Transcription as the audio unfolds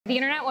The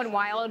internet went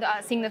wild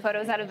seeing the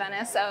photos out of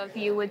Venice of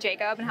you with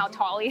Jacob and how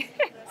tall he is.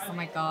 Oh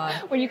my God.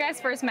 When you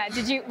guys first met,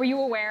 were you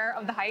aware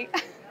of the height?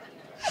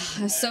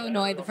 I was so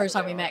annoyed the first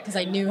time we met because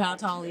I knew how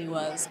tall he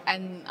was,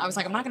 and I was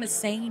like, I'm not gonna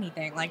say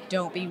anything, like,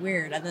 don't be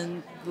weird. And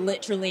then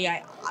literally,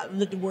 I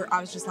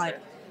was just like,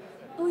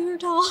 oh, you're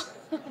tall.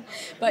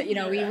 But you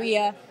know,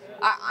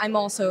 I'm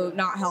also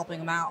not helping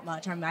him out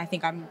much. I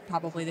think I'm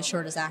probably the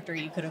shortest actor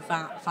you could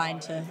have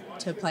find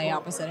to play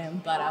opposite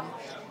him. But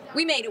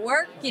we made it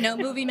work. You know,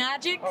 movie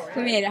magic.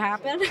 We made it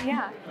happen.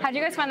 Yeah. How'd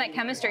you guys find that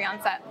chemistry on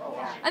set?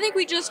 I think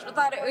we just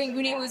thought we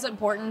knew it was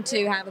important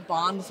to have a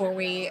bond before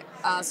we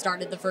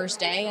started the first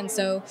day. And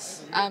so,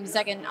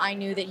 second, I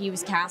knew that he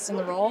was cast in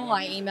the role.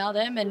 I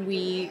emailed him, and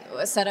we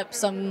set up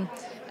some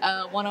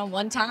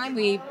one-on-one time.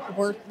 We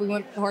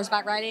went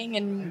horseback riding,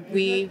 and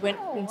we went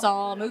and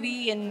saw a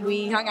movie, and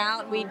we hung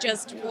out. We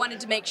just wanted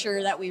to make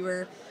sure that we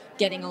were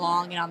getting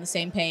along and on the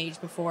same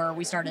page before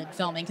we started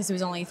filming, because it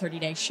was only a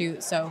 30-day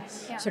shoot, so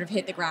sort of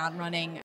hit the ground running